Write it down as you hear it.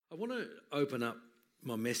I want to open up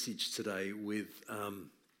my message today with a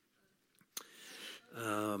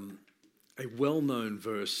well-known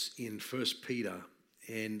verse in 1 Peter,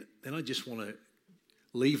 and then I just want to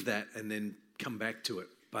leave that and then come back to it.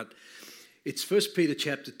 But it's 1 Peter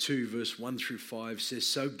chapter 2, verse 1 through 5 says,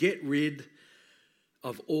 "So get rid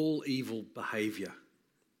of all evil behavior.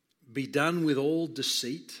 Be done with all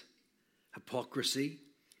deceit, hypocrisy,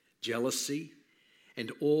 jealousy, and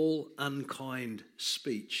all unkind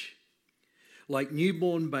speech. Like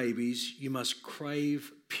newborn babies, you must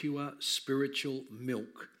crave pure spiritual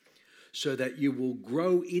milk so that you will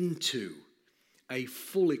grow into a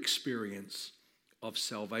full experience of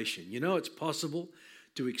salvation." You know, it's possible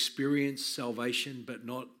to experience salvation, but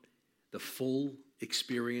not the full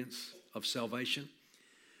experience of salvation.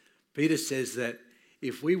 Peter says that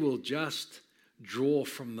if we will just draw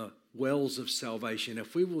from the wells of salvation,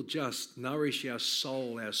 if we will just nourish our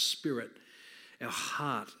soul, our spirit, our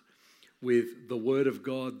heart with the Word of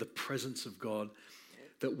God, the presence of God,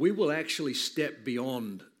 that we will actually step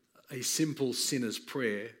beyond a simple sinner's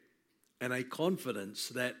prayer and a confidence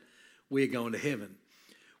that we're going to heaven.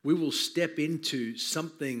 We will step into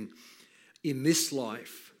something in this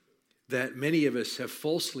life that many of us have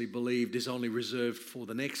falsely believed is only reserved for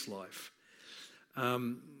the next life.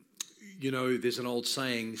 There's an old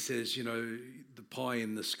saying that says, the pie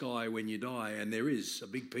in the sky when you die, and there is a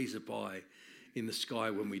big piece of pie in the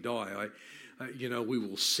sky when we die. We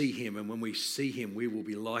will see him, and when we see him, we will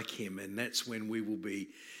be like him, and that's when we will be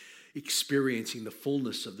experiencing the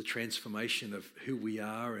fullness of the transformation of who we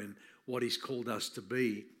are and what he's called us to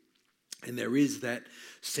be. And there is that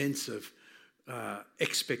sense of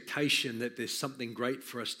expectation that there's something great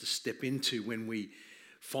for us to step into when we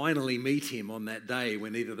finally meet him on that day,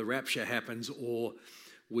 when either the rapture happens or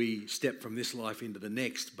we step from this life into the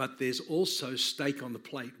next. But there's also steak on the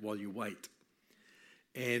plate while you wait.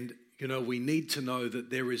 And, we need to know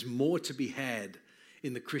that there is more to be had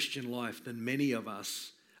in the Christian life than many of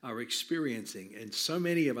us are experiencing. And so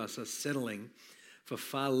many of us are settling for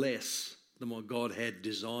far less than what God had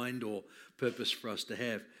designed or purposed for us to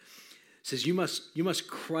have. It says you must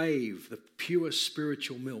crave the pure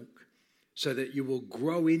spiritual milk so that you will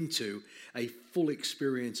grow into a full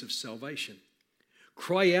experience of salvation.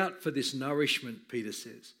 Cry out for this nourishment, Peter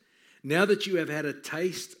says. Now that you have had a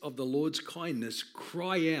taste of the Lord's kindness,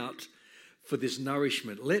 cry out for this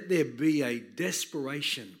nourishment. Let there be a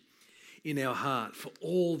desperation in our heart for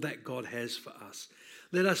all that God has for us.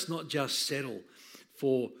 Let us not just settle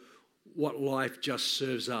for what life just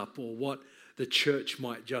serves up or what the church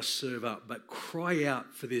might just serve up, but cry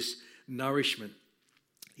out for this nourishment.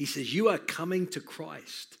 He says, you are coming to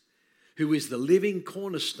Christ, who is the living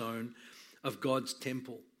cornerstone of God's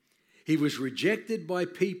temple. He was rejected by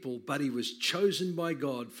people, but he was chosen by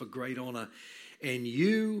God for great honor. And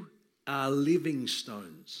you are living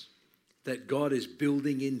stones that God is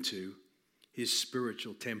building into his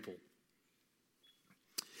spiritual temple.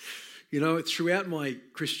 Throughout my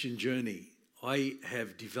Christian journey, I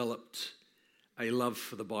have developed a love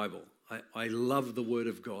for the Bible. I love the Word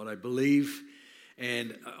of God. I believe,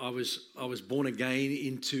 and I was born again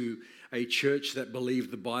into a church that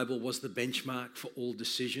believed the Bible was the benchmark for all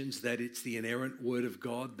decisions, that it's the inerrant Word of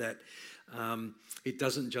God, that it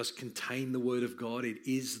doesn't just contain the Word of God, it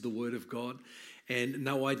is the Word of God. And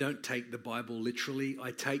no, I don't take the Bible literally.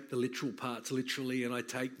 I take the literal parts literally, and I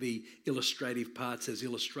take the illustrative parts as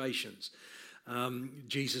illustrations.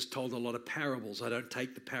 Jesus told a lot of parables. I don't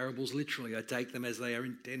take the parables literally. I take them as they are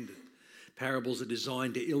intended. Parables are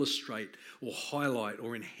designed to illustrate or highlight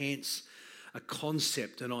or enhance a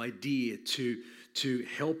concept, an idea to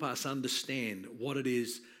help us understand what it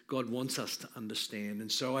is God wants us to understand.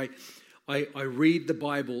 And so I read the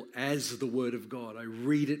Bible as the Word of God. I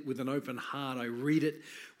read it with an open heart. I read it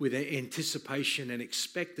with anticipation and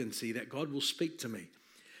expectancy that God will speak to me,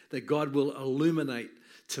 that God will illuminate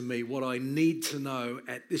to me what I need to know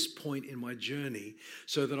at this point in my journey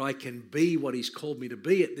so that I can be what he's called me to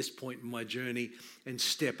be at this point in my journey and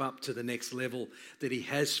step up to the next level that he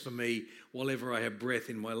has for me while ever I have breath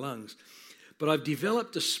in my lungs. But I've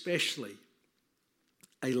developed especially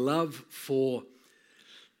a love for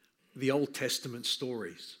the Old Testament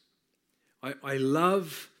stories. I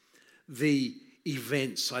love the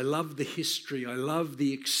events. I love the history. I love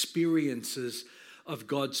the experiences of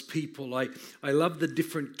God's people. I love the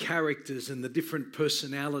different characters and the different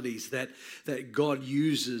personalities that God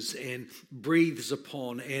uses and breathes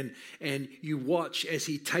upon. And you watch as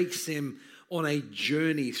he takes them on a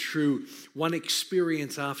journey through one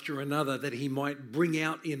experience after another, that he might bring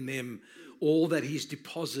out in them all that he's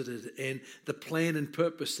deposited and the plan and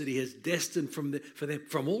purpose that he has destined for them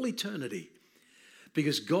from all eternity.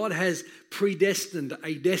 because God has predestined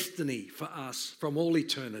a destiny for us from all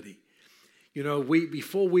eternity. You know,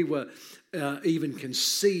 before we were even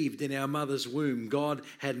conceived in our mother's womb, God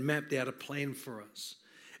had mapped out a plan for us.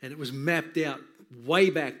 And it was mapped out way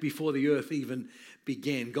back before the earth even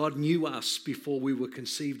began. God knew us before we were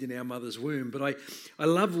conceived in our mother's womb. But I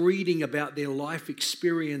love reading about their life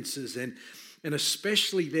experiences and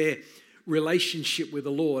especially their relationship with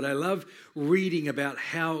the Lord. I love reading about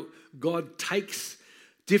how God takes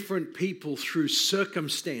different people through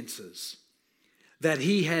circumstances that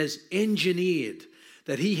he has engineered,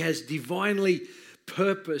 that he has divinely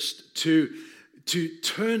purposed to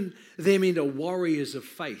turn them into warriors of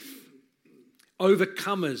faith,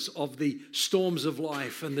 overcomers of the storms of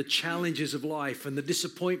life and the challenges of life and the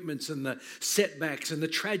disappointments and the setbacks and the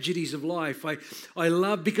tragedies of life. I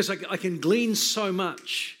love, because I can glean so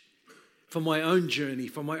much from my own journey,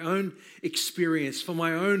 from my own experience, from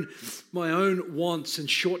my own wants and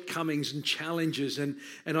shortcomings and challenges. And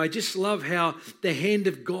I just love how the hand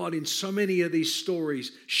of God in so many of these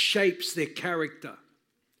stories shapes their character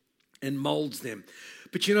and molds them.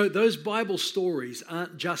 But you know, those Bible stories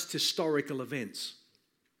aren't just historical events.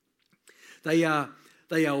 They are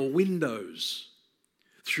windows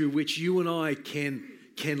through which you and I can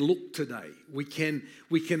look today. We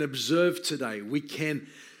can observe today.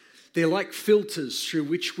 They're like filters through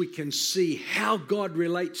which we can see how God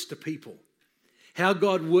relates to people, how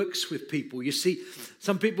God works with people. You see,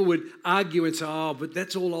 some people would argue and say, oh, but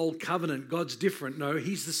that's all old covenant. God's different. No,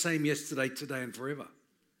 he's the same yesterday, today, and forever.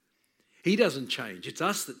 He doesn't change. It's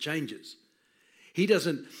us that changes. He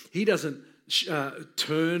doesn't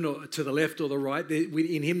turn to the left or the right.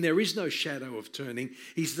 In him, there is no shadow of turning.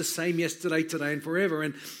 He's the same yesterday, today, and forever.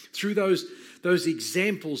 And through those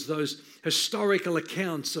examples, those historical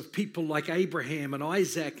accounts of people like Abraham and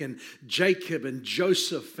Isaac and Jacob and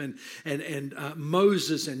Joseph and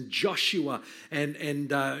Moses and Joshua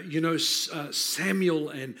and Samuel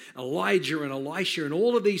and Elijah and Elisha and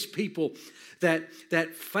all of these people that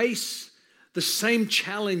face the same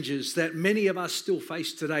challenges that many of us still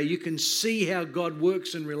face today. You can see how God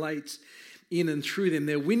works and relates in and through them.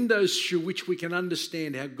 They're windows through which we can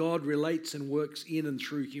understand how God relates and works in and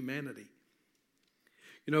through humanity.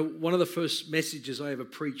 You know, one of the first messages I ever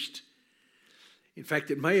preached, in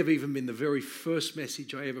fact, it may have even been the very first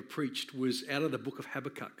message I ever preached, was out of the book of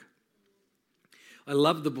Habakkuk. I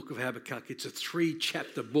love the book of Habakkuk. It's a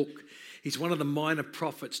 3-chapter book. He's one of the minor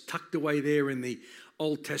prophets tucked away there in the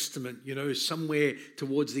Old Testament, you know, somewhere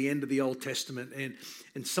towards the end of the Old Testament.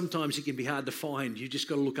 And sometimes he can be hard to find. You just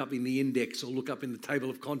got to look up in the index or look up in the table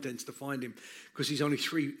of contents to find him, because he's only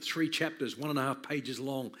three chapters, 1.5 pages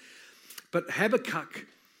long. But Habakkuk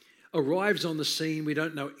arrives on the scene. We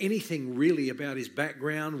don't know anything really about his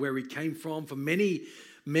background, where he came from. For many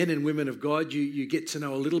men and women of God, you get to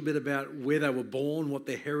know a little bit about where they were born, what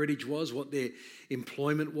their heritage was, what their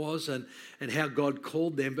employment was, and how God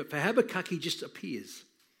called them. But for Habakkuk, he just appears.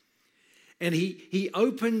 And he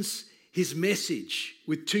opens his message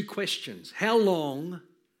with 2 questions. How long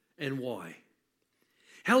and why?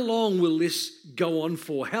 How long will this go on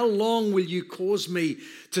for? How long will you cause me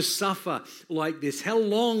to suffer like this? How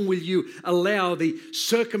long will you allow the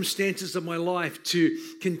circumstances of my life to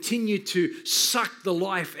continue to suck the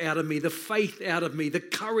life out of me, the faith out of me, the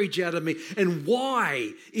courage out of me? And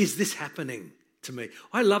why is this happening to me?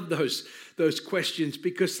 I love those questions,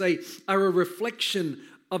 because they are a reflection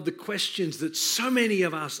of the questions that so many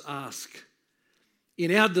of us ask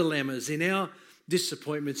in our dilemmas, in our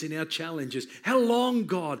disappointments, in our challenges. How long,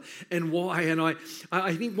 God, and why? And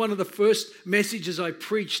I think one of the first messages I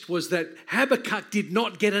preached was that Habakkuk did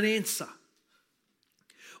not get an answer.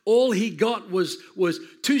 All he got was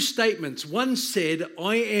 2 statements. One said,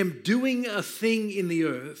 I am doing a thing in the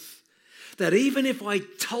earth that even if I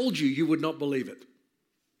told you, you would not believe it.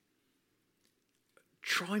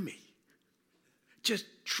 Try me. Just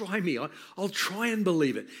try me. I'll try and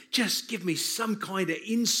believe it. Just give me some kind of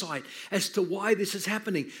insight as to why this is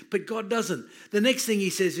happening. But God doesn't. The next thing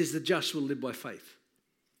he says is the just will live by faith.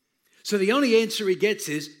 So the only answer he gets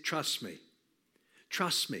is, trust me.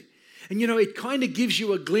 Trust me. And you know, it kind of gives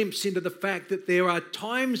you a glimpse into the fact that there are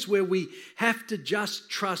times where we have to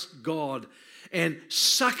just trust God and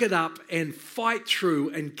suck it up and fight through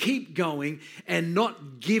and keep going and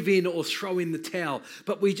not give in or throw in the towel.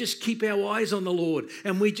 But we just keep our eyes on the Lord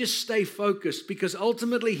and we just stay focused, because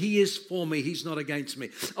ultimately he is for me. He's not against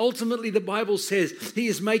me. Ultimately, the Bible says he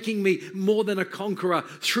is making me more than a conqueror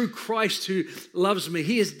through Christ who loves me.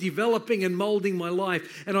 He is developing and molding my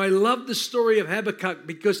life. And I love the story of Habakkuk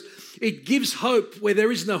because it gives hope where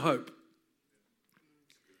there is no hope.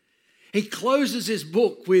 He closes his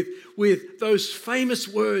book with those famous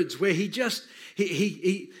words where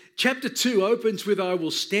chapter 2 opens with, I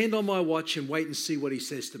will stand on my watch and wait and see what he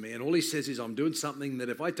says to me. And all he says is, I'm doing something that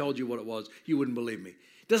if I told you what it was, you wouldn't believe me.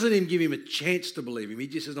 Doesn't even give him a chance to believe him. He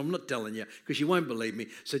just says, I'm not telling you because you won't believe me.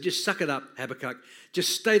 So just suck it up, Habakkuk.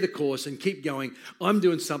 Just stay the course and keep going. I'm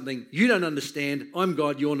doing something you don't understand. I'm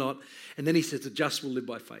God, you're not. And then he says, the just will live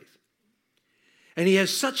by faith. And he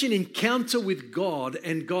has such an encounter with God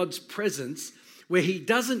and God's presence where he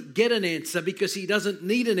doesn't get an answer because he doesn't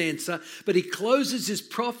need an answer, but he closes his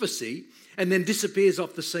prophecy and then disappears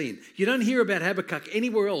off the scene. You don't hear about Habakkuk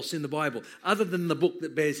anywhere else in the Bible other than the book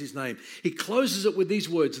that bears his name. He closes it with these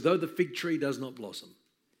words, though the fig tree does not blossom,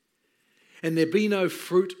 and there be no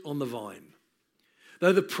fruit on the vine,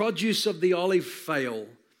 though the produce of the olive fail,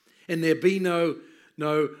 and there be no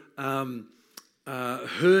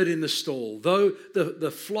herd in the stall, though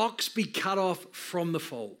the flocks be cut off from the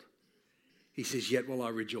fold. He says, yet will I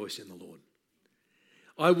rejoice in the Lord.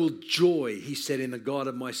 I will joy, he said, in the God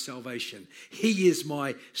of my salvation. He is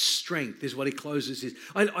my strength, is what he closes his.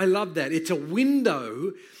 I love that. It's a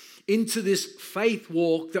window into this faith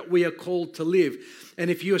walk that we are called to live.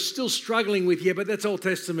 And if you're still struggling with, but that's Old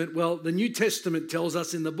Testament, well, the New Testament tells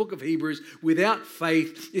us in the book of Hebrews, without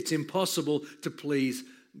faith, it's impossible to please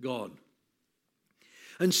God.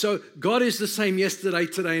 And so God is the same yesterday,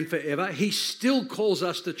 today, and forever. He still calls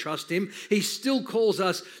us to trust him. He still calls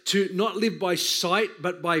us to not live by sight,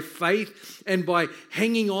 but by faith and by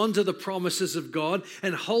hanging on to the promises of God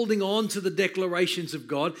and holding on to the declarations of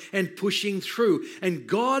God and pushing through. And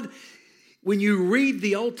God, when you read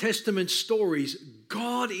the Old Testament stories,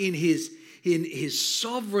 God in his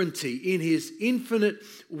sovereignty, in his infinite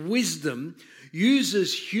wisdom,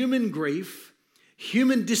 uses human grief,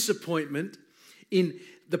 human disappointment, in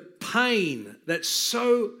the pain that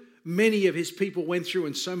so many of his people went through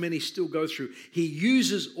and so many still go through. He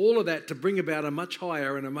uses all of that to bring about a much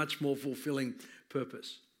higher and a much more fulfilling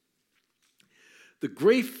purpose. The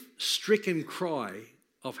grief-stricken cry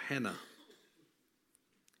of Hannah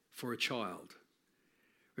for a child.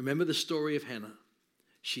 Remember the story of Hannah.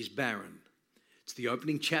 She's barren. It's the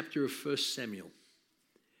opening chapter of 1 Samuel.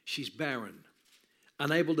 She's barren,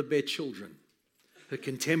 unable to bear children. Her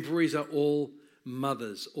contemporaries are all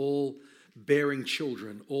mothers, all bearing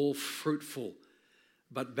children, all fruitful.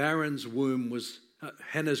 But Hannah's womb was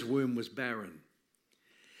barren.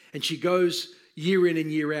 And she goes year in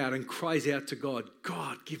and year out and cries out to God,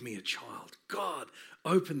 God, give me a child. God,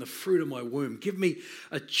 open the fruit of my womb. Give me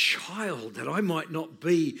a child that I might not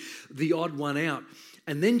be the odd one out.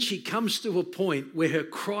 And then she comes to a point where her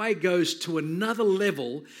cry goes to another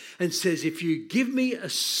level and says, if you give me a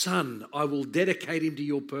son, I will dedicate him to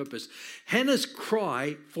your purpose. Hannah's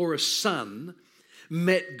cry for a son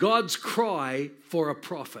met God's cry for a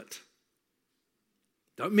prophet.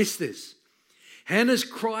 Don't miss this. Hannah's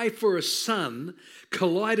cry for a son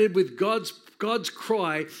collided with God's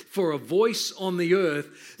cry for a voice on the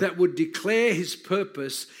earth that would declare his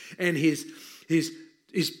purpose and his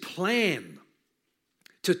plan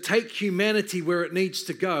to take humanity where it needs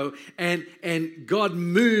to go. And God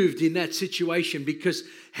moved in that situation because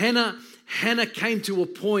Hannah came to a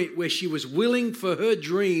point where she was willing for her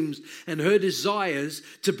dreams and her desires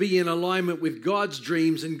to be in alignment with God's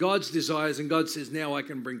dreams and God's desires. And God says, now I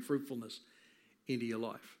can bring fruitfulness into your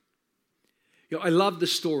life. You know, I love the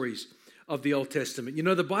stories of the Old Testament. You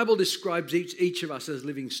know, the Bible describes each of us as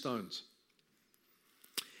living stones.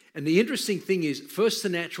 And the interesting thing is, first the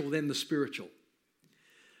natural, then the spiritual.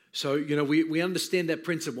 So, you know, we understand that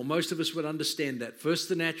principle. Most of us would understand that. First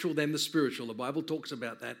the natural, then the spiritual. The Bible talks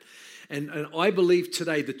about that. And I believe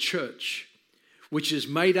today the church, which is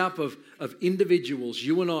made up of individuals,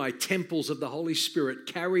 you and I, temples of the Holy Spirit,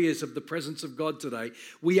 carriers of the presence of God today.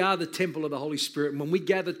 We are the temple of the Holy Spirit. And when we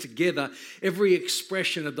gather together, every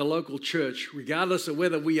expression of the local church, regardless of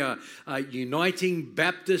whether we are Uniting,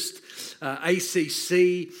 Baptist,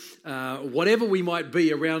 ACC, whatever we might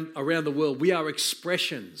be around the world, we are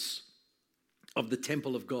expressions of the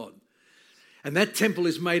temple of God. And that temple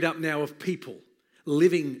is made up now of people,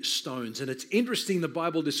 living stones. And it's interesting the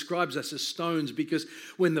Bible describes us as stones because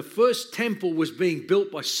when the first temple was being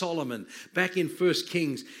built by Solomon back in 1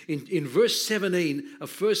 Kings, in verse 17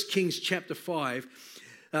 of 1 Kings chapter 5,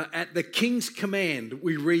 at the king's command,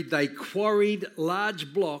 we read, they quarried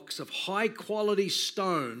large blocks of high quality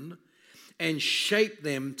stone and shaped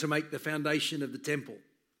them to make the foundation of the temple.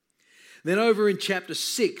 Then over in chapter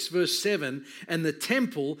 6, verse 7, and the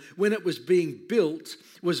temple, when it was being built,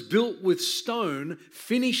 was built with stone,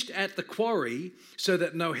 finished at the quarry, so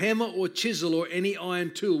that no hammer or chisel or any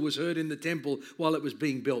iron tool was heard in the temple while it was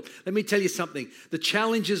being built. Let me tell you something. The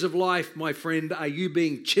challenges of life, my friend, are you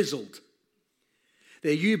being chiseled.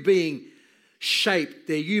 They're you being shaped.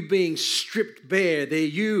 They're you being stripped bare. They're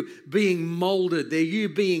you being molded. They're you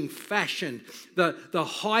being fashioned. The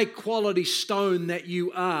high quality stone that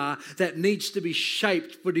you are, that needs to be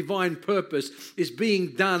shaped for divine purpose, is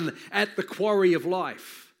being done at the quarry of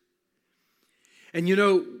life. And you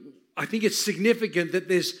know, I think it's significant that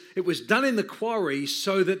it was done in the quarry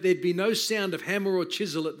so that there'd be no sound of hammer or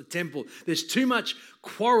chisel at the temple. There's too much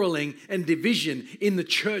quarreling and division in the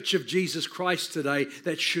church of Jesus Christ today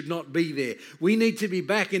that should not be there. We need to be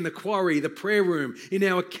back in the quarry, the prayer room, in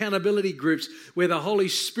our accountability groups where the Holy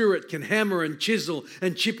Spirit can hammer and chisel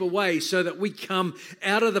and chip away so that we come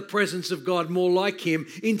out of the presence of God more like Him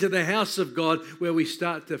into the house of God where we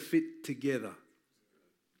start to fit together.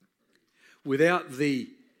 Without the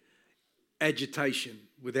agitation,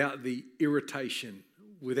 without the irritation,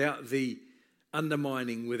 without the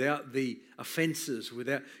undermining, without the offenses,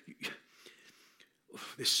 there's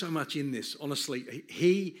so much in this, honestly.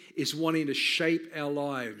 He is wanting to shape our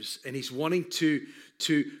lives, and He's wanting to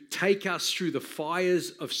take us through the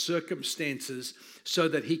fires of circumstances so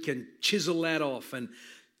that He can chisel that off and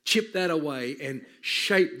chip that away and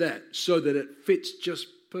shape that so that it fits just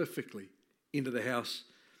perfectly into the house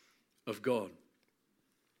of God.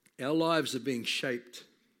 Our lives are being shaped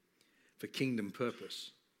for kingdom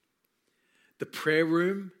purpose. The prayer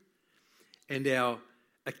room and our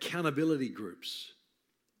accountability groups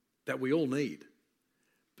that we all need,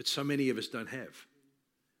 but so many of us don't have.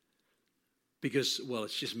 Because, well,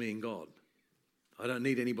 it's just me and God. I don't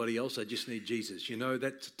need anybody else, I just need Jesus. You know,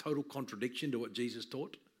 that's a total contradiction to what Jesus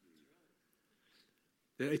taught.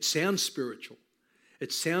 It sounds spiritual.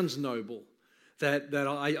 It sounds noble. That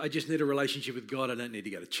I just need a relationship with God. I don't need to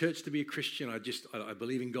go to church to be a Christian. I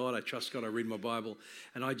believe in God. I trust God. I read my Bible.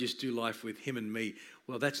 And I just do life with Him and me.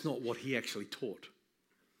 Well, that's not what He actually taught.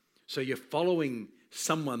 So you're following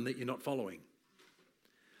someone that you're not following.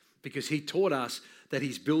 Because He taught us that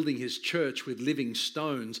He's building His church with living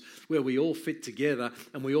stones where we all fit together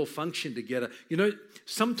and we all function together. You know,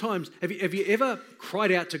 sometimes, have you ever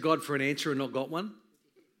cried out to God for an answer and not got one?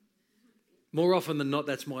 More often than not,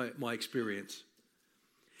 that's my experience.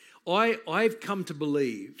 I've come to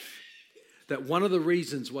believe that one of the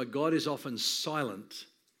reasons why God is often silent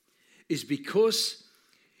is because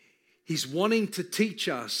He's wanting to teach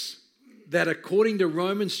us that according to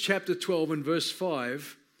Romans chapter 12 and verse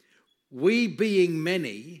 5, we being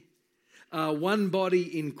many are one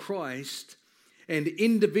body in Christ and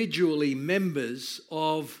individually members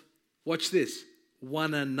of, watch this,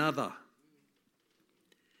 one another.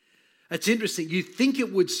 It's interesting. You think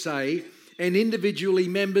it would say, and individually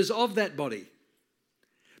members of that body.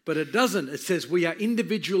 But it doesn't. It says we are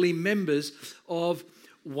individually members of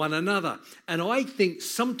one another. And I think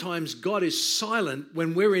sometimes God is silent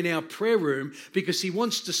when we're in our prayer room because He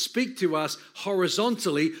wants to speak to us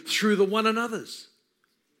horizontally through the one another's.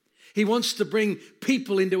 He wants to bring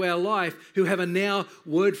people into our life who have a now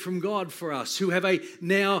word from God for us, who have a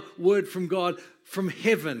now word from God from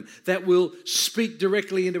heaven that will speak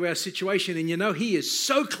directly into our situation. And you know, He is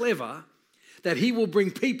so clever that He will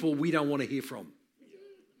bring people we don't want to hear from.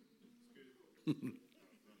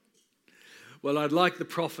 Well, I'd like the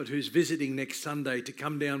prophet who's visiting next Sunday to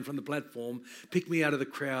come down from the platform, pick me out of the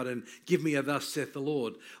crowd and give me a thus saith the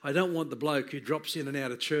Lord. I don't want the bloke who drops in and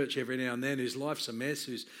out of church every now and then, whose life's a mess,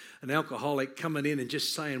 who's an alcoholic, coming in and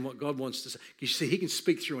just saying what God wants to say. You see, he can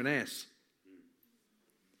speak through an ass.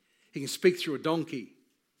 He can speak through a donkey.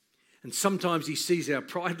 And sometimes he sees our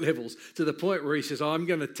pride levels to the point where he says, I'm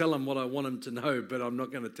going to tell them what I want them to know, but I'm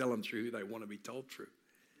not going to tell them through who they want to be told through.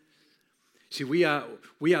 See, we are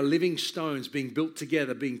living stones being built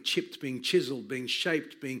together, being chipped, being chiseled, being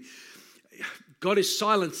shaped, God is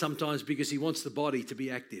silent sometimes because He wants the body to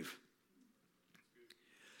be active.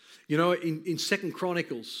 You know, in 2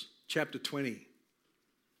 Chronicles chapter 20,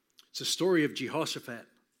 it's a story of Jehoshaphat.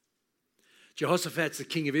 Jehoshaphat's the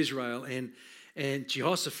king of Israel, and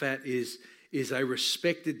Jehoshaphat is a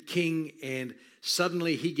respected king, and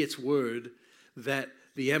suddenly he gets word that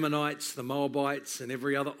the Ammonites, the Moabites, and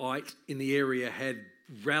every other ite in the area had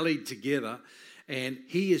rallied together, and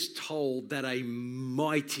he is told that a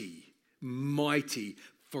mighty, mighty,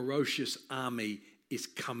 ferocious army is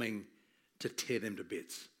coming to tear them to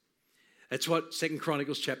bits. That's what 2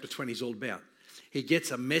 Chronicles chapter 20 is all about. He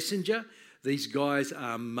gets a messenger. These guys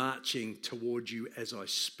are marching towards you as I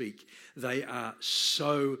speak. They are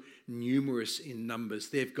so numerous in numbers.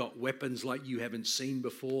 They've got weapons like you haven't seen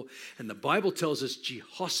before. And the Bible tells us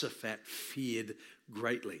Jehoshaphat feared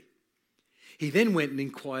greatly. He then went and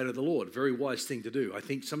inquired of the Lord. Very wise thing to do. I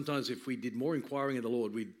think sometimes if we did more inquiring of the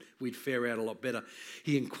Lord, we'd fare out a lot better.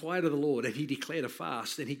 He inquired of the Lord and he declared a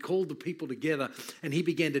fast, and he called the people together and he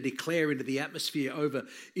began to declare into the atmosphere over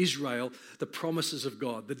Israel the promises of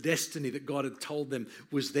God, the destiny that God had told them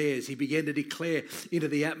was theirs. He began to declare into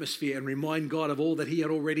the atmosphere and remind God of all that he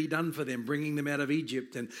had already done for them, bringing them out of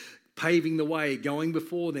Egypt and paving the way, going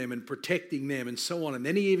before them and protecting them and so on. And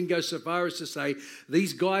then he even goes so far as to say,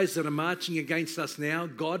 these guys that are marching against us now,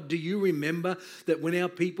 God, do you remember that when our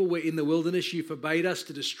people were in the wilderness, you forbade us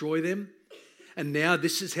to destroy them? And now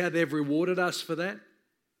this is how they've rewarded us for that.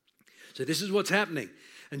 So this is what's happening.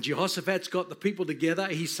 And Jehoshaphat's got the people together.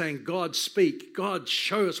 He's saying, God, speak. God,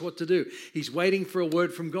 show us what to do. He's waiting for a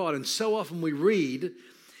word from God. And so often we read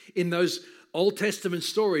in those Old Testament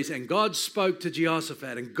stories, and God spoke to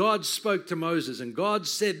Jehoshaphat, and God spoke to Moses, and God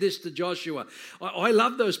said this to Joshua. I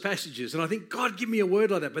love those passages, and I think, God, give me a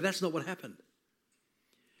word like that, but that's not what happened.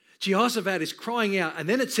 Jehoshaphat is crying out, and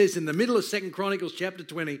then it says in the middle of 2 Chronicles chapter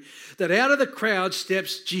 20, that out of the crowd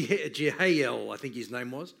steps Jehael, I think his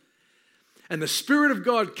name was, and the Spirit of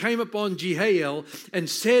God came upon Jehael and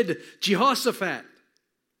said, Jehoshaphat,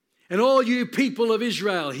 and all you people of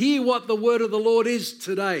Israel, hear what the word of the Lord is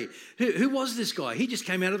today. Who was this guy? He just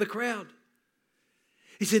came out of the crowd.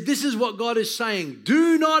 He said, this is what God is saying.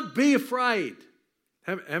 Do not be afraid.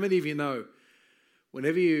 How many of you know,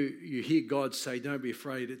 whenever you hear God say, don't be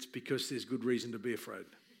afraid, it's because there's good reason to be afraid.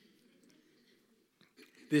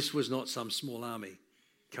 This was not some small army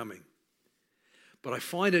coming. But I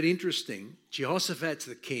find it interesting, Jehoshaphat's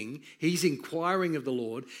the king, he's inquiring of the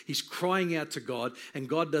Lord, he's crying out to God, and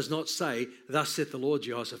God does not say, thus saith the Lord,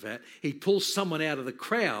 Jehoshaphat. He pulls someone out of the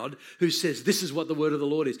crowd who says, this is what the word of the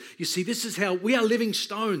Lord is. You see, this is how we are living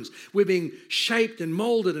stones. We're being shaped and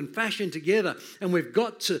molded and fashioned together, and we've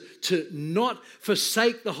got to not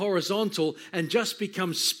forsake the horizontal and just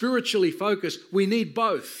become spiritually focused. We need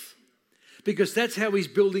both, because that's how he's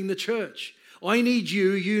building the church. I need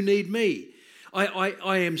you, you need me.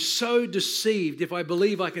 I am so deceived if I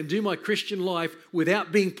believe I can do my Christian life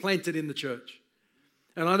without being planted in the church.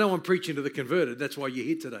 And I know I'm preaching to the converted. That's why you're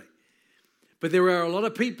here today. But there are a lot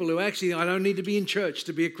of people who actually, I don't need to be in church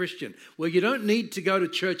to be a Christian. Well, you don't need to go to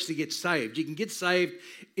church to get saved. You can get saved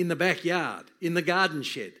in the backyard, in the garden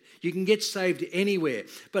shed. You can get saved anywhere.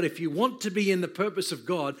 But if you want to be in the purpose of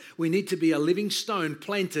God, we need to be a living stone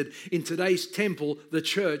planted in today's temple, the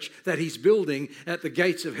church that he's building at the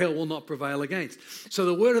gates of hell will not prevail against. So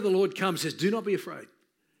the word of the Lord comes, says, do not be afraid.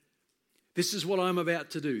 This is what I'm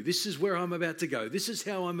about to do. This is where I'm about to go. This is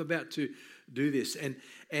how I'm about to do this.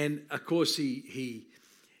 And of course, he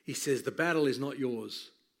says, the battle is not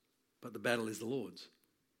yours, but the battle is the Lord's.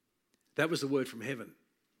 That was the word from heaven.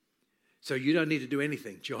 So you don't need to do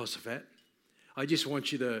anything, Jehoshaphat. I just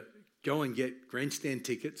want you to go and get grandstand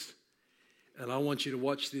tickets, and I want you to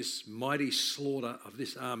watch this mighty slaughter of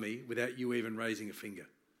this army without you even raising a finger,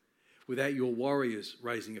 without your warriors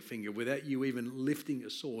raising a finger, without you even lifting a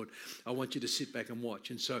sword. I want you to sit back and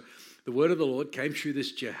watch. And so the word of the Lord came through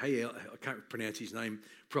this Jehael. I can't pronounce his name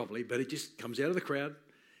properly, but it just comes out of the crowd.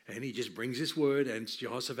 And he just brings this word, and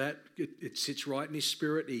Jehoshaphat, it sits right in his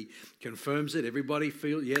spirit. He confirms it. Everybody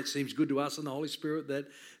feels, it seems good to us and the Holy Spirit that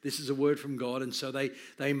this is a word from God. And so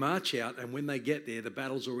they march out, and when they get there, the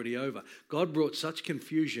battle's already over. God brought such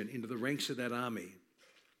confusion into the ranks of that army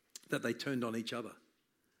that they turned on each other.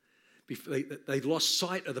 They lost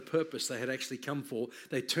sight of the purpose they had actually come for.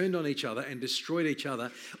 They turned on each other and destroyed each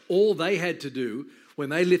other. All they had to do when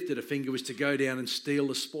they lifted a finger was to go down and steal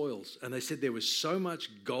the spoils. And they said there was so much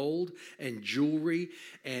gold and jewelry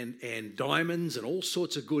and diamonds and all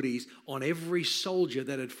sorts of goodies on every soldier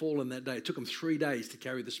that had fallen that day. It took them 3 days to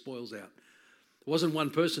carry the spoils out. It wasn't one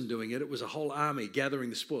person doing it. It was a whole army gathering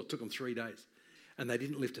the spoils. It took them 3 days. And they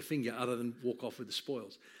didn't lift a finger other than walk off with the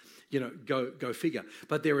spoils. You know, go figure.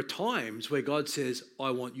 But there are times where God says,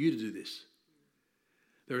 I want you to do this.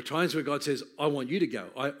 There are times where God says, I want you to go.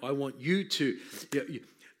 I want you to.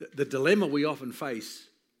 The dilemma we often face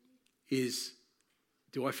is,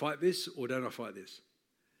 do I fight this or don't I fight this?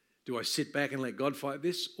 Do I sit back and let God fight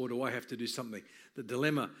this, or do I have to do something? The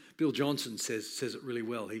dilemma, Bill Johnson says it really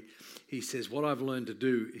well. He says, what I've learned to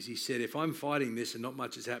do is, he said, if I'm fighting this and not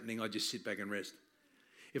much is happening, I just sit back and rest.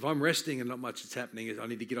 If I'm resting and not much is happening, I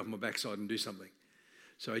need to get off my backside and do something.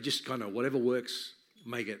 So I just kind of, whatever works,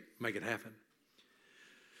 make it happen.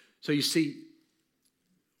 So you see,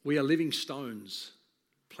 we are living stones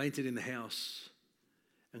planted in the house,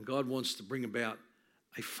 and God wants to bring about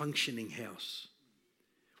a functioning house.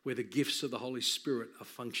 where the gifts of the Holy Spirit are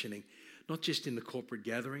functioning, not just in the corporate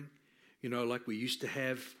gathering, like we used to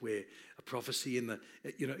have, where a prophecy in the,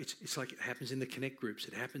 it's like it happens in the connect groups.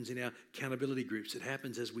 It happens in our accountability groups. It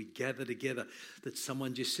happens as we gather together, that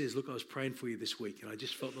someone just says, look, I was praying for you this week and I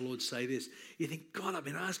just felt the Lord say this. You think, God, I've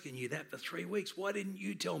been asking you that for 3 weeks. Why didn't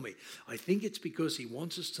you tell me? I think it's because he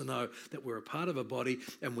wants us to know that we're a part of a body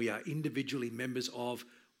and we are individually members of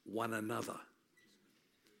one another.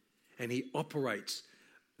 And he operates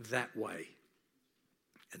that way.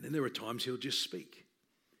 And then there are times he'll just speak.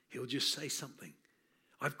 He'll just say something.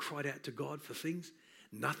 I've cried out to God for things.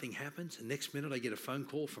 Nothing happens. And next minute I get a phone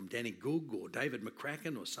call from Danny Goog or David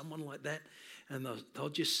McCrindle or someone like that. And they'll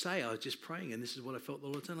just say, I was just praying and this is what I felt the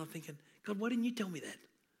Lord said. And I'm thinking, God, why didn't you tell me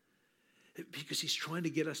that? Because he's trying to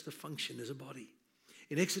get us to function as a body.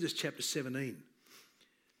 In Exodus chapter 17,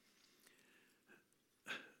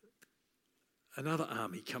 another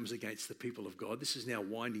army comes against the people of God. This is now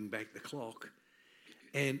winding back the clock.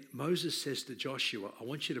 And Moses says to Joshua, I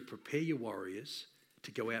want you to prepare your warriors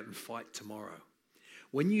to go out and fight tomorrow.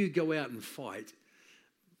 When you go out and fight,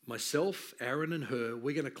 myself, Aaron and Hur,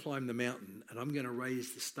 we're going to climb the mountain and I'm going to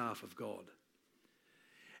raise the staff of God.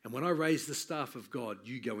 And when I raise the staff of God,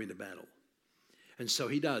 you go into battle. And so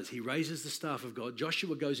he does. He raises the staff of God.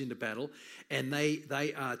 Joshua goes into battle and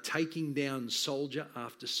they are taking down soldier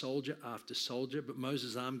after soldier after soldier. But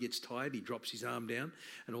Moses' arm gets tired. He drops his arm down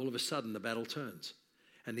and all of a sudden the battle turns.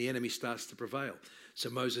 And the enemy starts to prevail.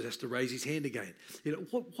 So Moses has to raise his hand again.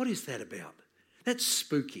 What is that about? That's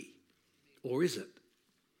spooky. Or is it?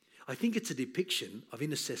 I think it's a depiction of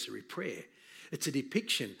intercessory prayer. It's a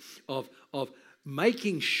depiction of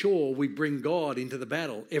making sure we bring God into the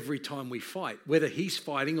battle every time we fight. Whether he's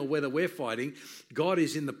fighting or whether we're fighting, God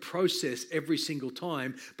is in the process every single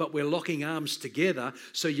time, but we're locking arms together.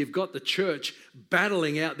 So you've got the church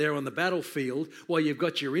battling out there on the battlefield while you've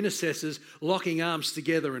got your intercessors locking arms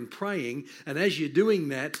together and praying. And as you're doing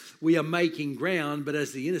that, we are making ground. But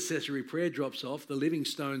as the intercessory prayer drops off, the living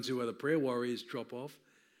stones who are the prayer warriors drop off,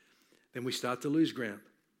 then we start to lose ground.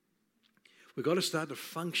 We've got to start to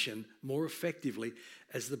function more effectively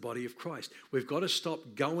as the body of Christ. We've got to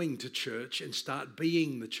stop going to church and start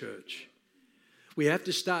being the church. We have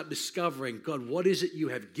to start discovering, God, what is it you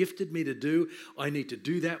have gifted me to do? I need to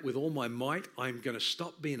do that with all my might. I'm going to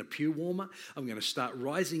stop being a pew warmer. I'm going to start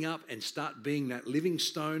rising up and start being that living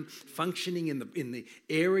stone, functioning in the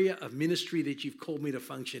area of ministry that you've called me to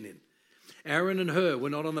function in. Aaron and Hur were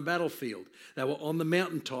not on the battlefield. They were on the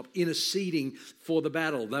mountaintop interceding for the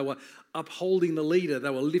battle. They were upholding the leader. They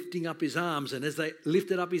were lifting up his arms. And as they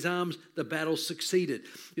lifted up his arms, the battle succeeded.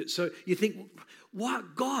 So you think,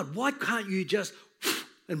 what, God, why can't you just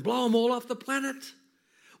and blow them all off the planet?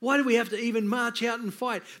 Why do we have to even march out and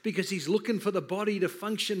fight? Because he's looking for the body to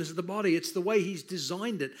function as the body. It's the way he's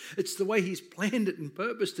designed it. It's the way he's planned it and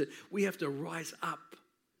purposed it. We have to rise up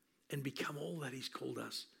and become all that he's called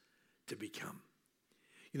us to become.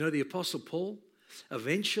 The Apostle Paul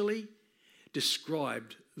eventually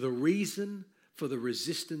described the reason for the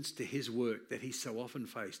resistance to his work that he so often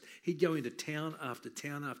faced. He'd go into town after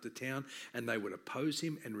town after town and they would oppose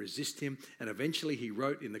him and resist him. And eventually he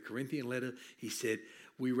wrote in the Corinthian letter, he said,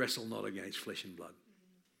 we wrestle not against flesh and blood,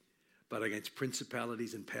 but against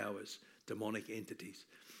principalities and powers, demonic entities.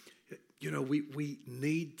 We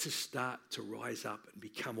need to start to rise up and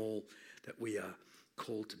become all that we are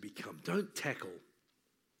called to become. Don't tackle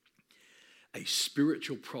a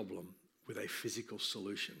spiritual problem with a physical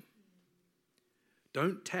solution.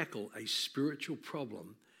 Don't tackle a spiritual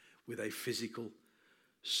problem with a physical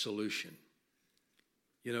solution.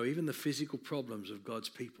 Even the physical problems of God's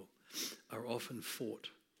people are often fought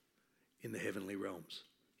in the heavenly realms.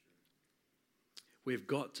 We've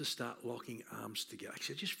got to start locking arms together.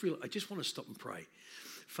 Actually, I just want to stop and pray.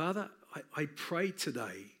 Father, I pray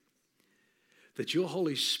today that your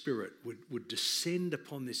Holy Spirit would descend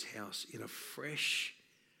upon this house in a fresh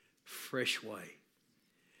way.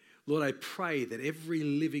 Lord, I pray that every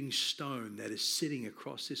living stone that is sitting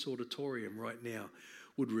across this auditorium right now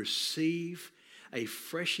would receive a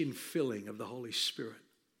fresh infilling of the Holy Spirit.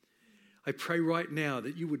 I pray right now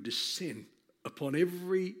that you would descend upon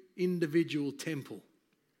every individual temple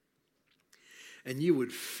and you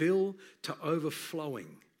would fill to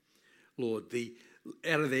overflowing, Lord,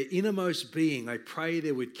 out of their innermost being, I pray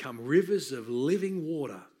there would come rivers of living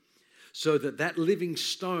water so that living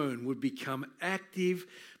stone would become active,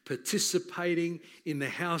 participating in the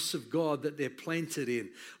house of God that they're planted in.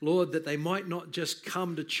 Lord, that they might not just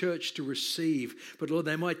come to church to receive, but Lord,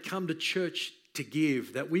 they might come to church to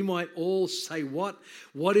give, that we might all say, what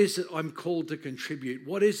is it I'm called to contribute?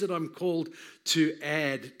 What is it I'm called to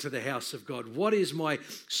add to the house of God? What is my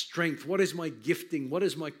strength? What is my gifting? What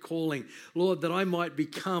is my calling? Lord, that I might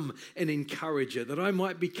become an encourager, that I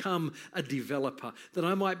might become a developer, that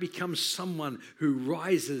I might become someone who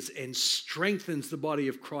rises and strengthens the body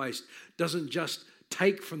of Christ, doesn't just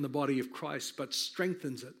take from the body of Christ, but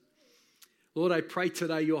strengthens it. Lord, I pray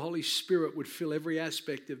today your Holy Spirit would fill every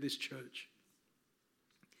aspect of this church.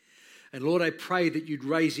 And Lord, I pray that you'd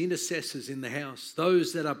raise intercessors in the house,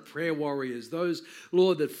 those that are prayer warriors, those,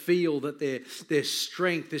 Lord, that feel that their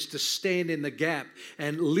strength is to stand in the gap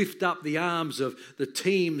and lift up the arms of the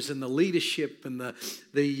teams and the leadership and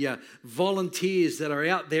the volunteers that are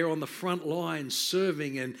out there on the front line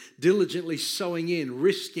serving and diligently sowing in,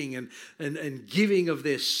 risking and giving of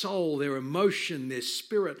their soul, their emotion, their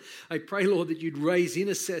spirit. I pray, Lord, that you'd raise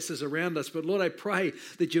intercessors around us. But Lord, I pray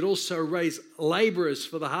that you'd also raise laborers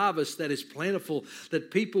for the harvest that is plentiful, that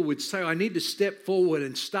people would say, I need to step forward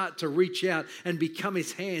and start to reach out and become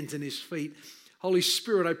his hands and his feet. Holy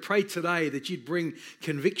Spirit, I pray today that you'd bring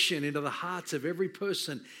conviction into the hearts of every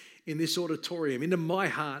person in this auditorium, into my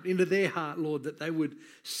heart, into their heart, Lord, that they would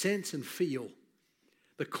sense and feel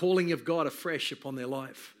the calling of God afresh upon their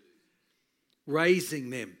life, raising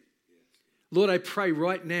them. Lord, I pray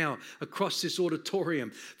right now across this auditorium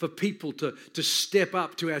for people to step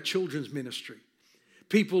up to our children's ministry.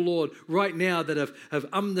 People, Lord, right now that have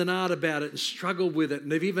ummed and ahed about it and struggled with it,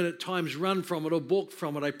 and they've even at times run from it or balked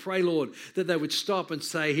from it. I pray, Lord, that they would stop and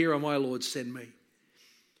say, here am I, Lord, send me.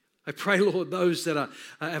 I pray, Lord, those that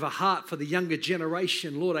have a heart for the younger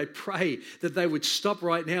generation, Lord, I pray that they would stop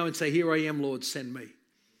right now and say, here I am, Lord, send me.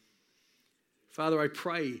 Father, I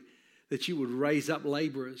pray that you would raise up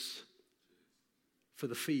laborers for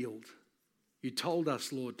the field. You told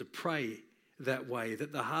us, Lord, to pray that way,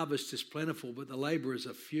 that the harvest is plentiful, but the laborers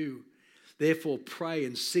are few. Therefore, pray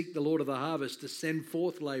and seek the Lord of the harvest to send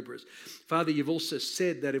forth laborers. Father, you've also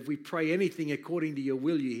said that if we pray anything according to your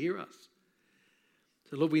will, you hear us.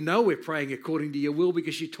 So, Lord, we know we're praying according to your will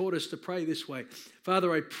because you taught us to pray this way.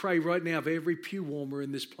 Father, I pray right now for every pew warmer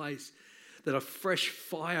in this place that a fresh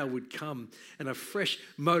fire would come and a fresh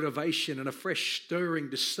motivation and a fresh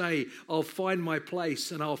stirring to say, I'll find my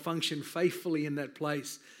place and I'll function faithfully in that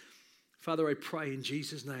place. Father, I pray in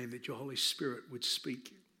Jesus' name that your Holy Spirit would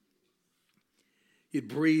speak. You'd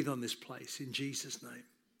breathe on this place in Jesus' name.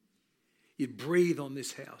 You'd breathe on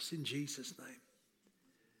this house in Jesus' name.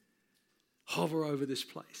 Hover over this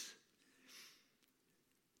place.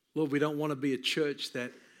 Lord, we don't want to be a church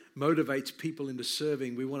that motivates people into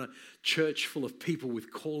serving. We want a church full of people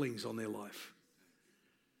with callings on their life,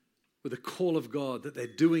 with a call of God, that they're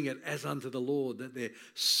doing it as unto the Lord, that they're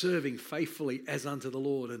serving faithfully as unto the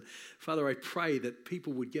Lord. And Father, I pray that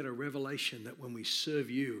people would get a revelation that when we serve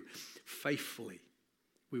you faithfully,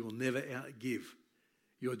 we will never outgive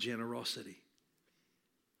your generosity.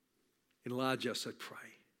 Enlarge us, I pray.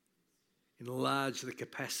 Enlarge the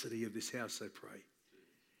capacity of this house, I pray.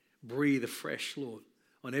 Breathe afresh, Lord,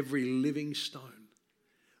 on every living stone.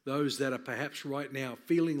 Those that are perhaps right now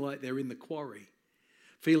feeling like they're in the quarry,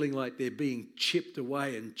 feeling like they're being chipped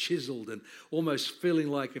away and chiseled, and almost feeling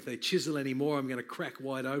like if they chisel anymore, I'm going to crack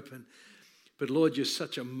wide open. But Lord, you're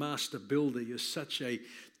such a master builder. You're such a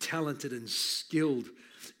talented and skilled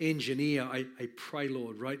engineer. I pray,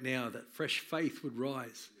 Lord, right now that fresh faith would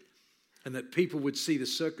rise and that people would see the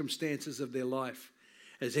circumstances of their life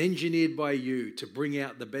as engineered by you to bring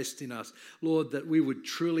out the best in us. Lord, that we would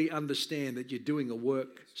truly understand that you're doing a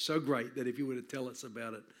work so great that if you were to tell us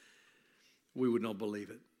about it, we would not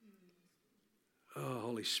believe it. Oh,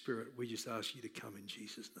 Holy Spirit, we just ask you to come in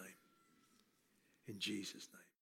Jesus' name. In Jesus' name.